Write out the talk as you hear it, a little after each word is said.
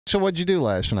So what'd you do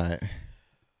last night?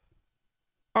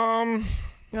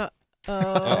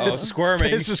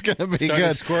 Squirming. This is gonna be Started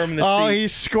good. squirming the Oh, seat.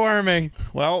 he's squirming.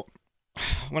 Well,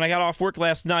 when I got off work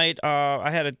last night, I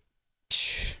had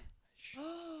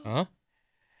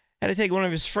to take one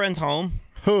of his friends home.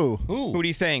 Who? Who do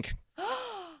you think?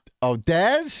 Oh,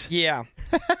 Dez? Yeah.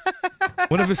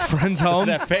 One of his friends home?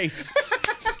 That face.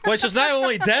 Well, it's just not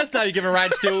only Des now you're giving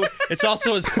rides to, it's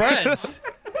also his friends.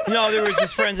 No, there was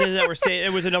just friends that were staying.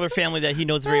 It was another family that he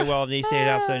knows very well, and they stayed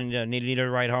at us and needed a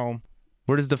ride home.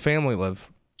 Where does the family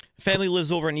live? Family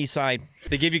lives over on the east side.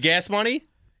 They give you gas money?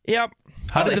 Yep.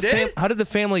 How did the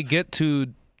family get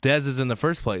to Dez's in the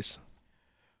first place?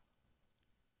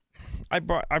 I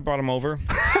brought him over.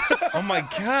 Oh my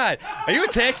God! Are you a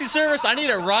taxi service? I need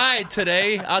a ride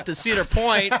today out to Cedar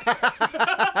Point.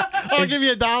 I'll give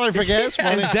you $1 for gas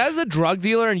money. Is Dez a drug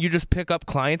dealer and you just pick up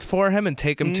clients for him and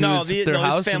take them to their house? His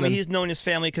family. And then... He's known his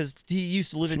family because he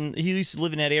used to live in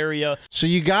that area. So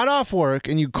you got off work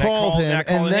and you called him,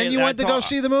 and then you went to go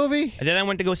see the movie? And then I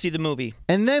went to go see the movie.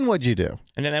 And then what'd you do?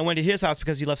 And then I went to his house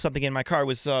because he left something in my car. It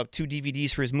was 2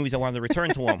 DVDs for his movies I wanted to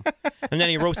return to him. And then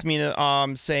he roasted me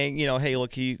saying, hey,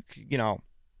 look,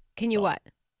 Can you what?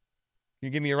 You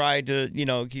give me a ride to,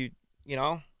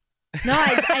 No,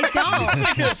 I don't. He's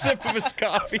taking a sip of his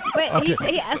coffee. But Okay.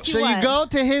 he asked you So what? you go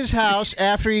to his house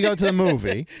after you go to the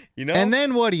movie, and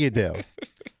then what do you do?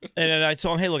 And then I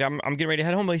told him, hey, look, I'm getting ready to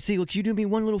head home. But he said, look, can you do me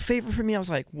one little favor for me? I was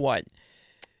like, what?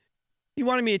 He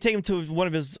wanted me to take him to one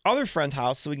of his other friend's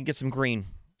house so we can get some green.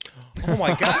 Oh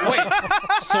my God! Wait,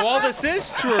 so all this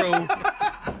is true.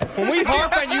 When we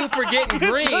harp on you for getting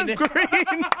green,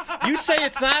 you say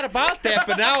it's not about that,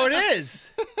 but now it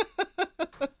is.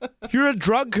 You're a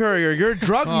drug courier. You're a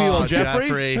drug mule,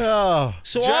 Jeffrey. Oh.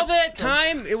 So all that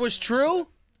time, it was true?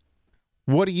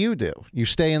 What do? You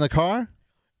stay in the car?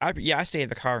 I stay in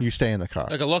the car. You stay in the car.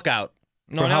 Like a lookout.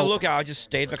 No, not a lookout. I just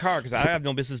stay in the car because I have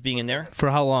no business being in there. For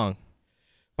how long?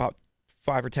 About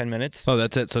 5 or 10 minutes. Oh,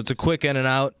 that's it. So it's a quick in and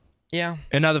out. Yeah.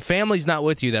 And now the family's not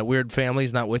with you. That weird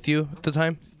family's not with you at the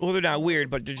time? Well, they're not weird,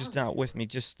 but they're just not with me.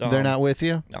 They're not with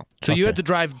you? No. So you had to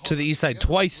drive to the east side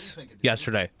twice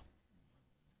yesterday.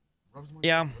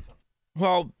 Yeah.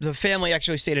 Well, the family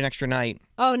actually stayed an extra night.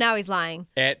 Oh, now he's lying.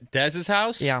 At Dez's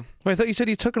house? Yeah. Wait, I thought you said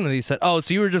you took him to the east side. Oh,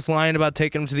 so you were just lying about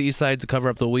taking him to the east side to cover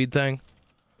up the weed thing?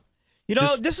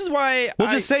 This is why We'll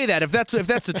just say that. If that's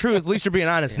the truth, at least you're being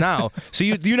honest now. So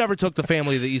you never took the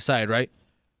family to the east side, right?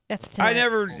 That's tonight. I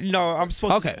never. No, I'm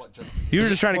supposed to. Okay. You were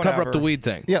just trying to cover up the Whatever. weed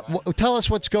thing. Yeah. Tell us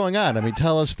what's going on. I mean,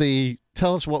 tell us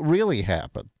what really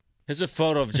happened. Here's a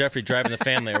photo of Jeffrey driving the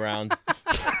family around.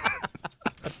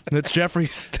 That's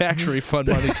Jeffrey's tax refund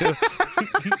money, too.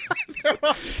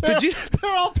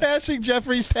 They're all passing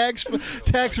Jeffrey's tax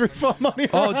refund money.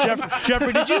 Oh,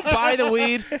 Jeffrey, did you buy the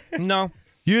weed? No.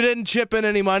 You didn't chip in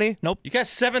any money? Nope. You got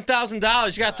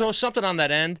 $7,000. You got to throw something on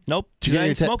that end. Nope. Did you I get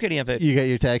didn't your smoke any of it. You got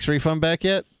your tax refund back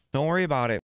yet? Don't worry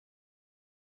about it.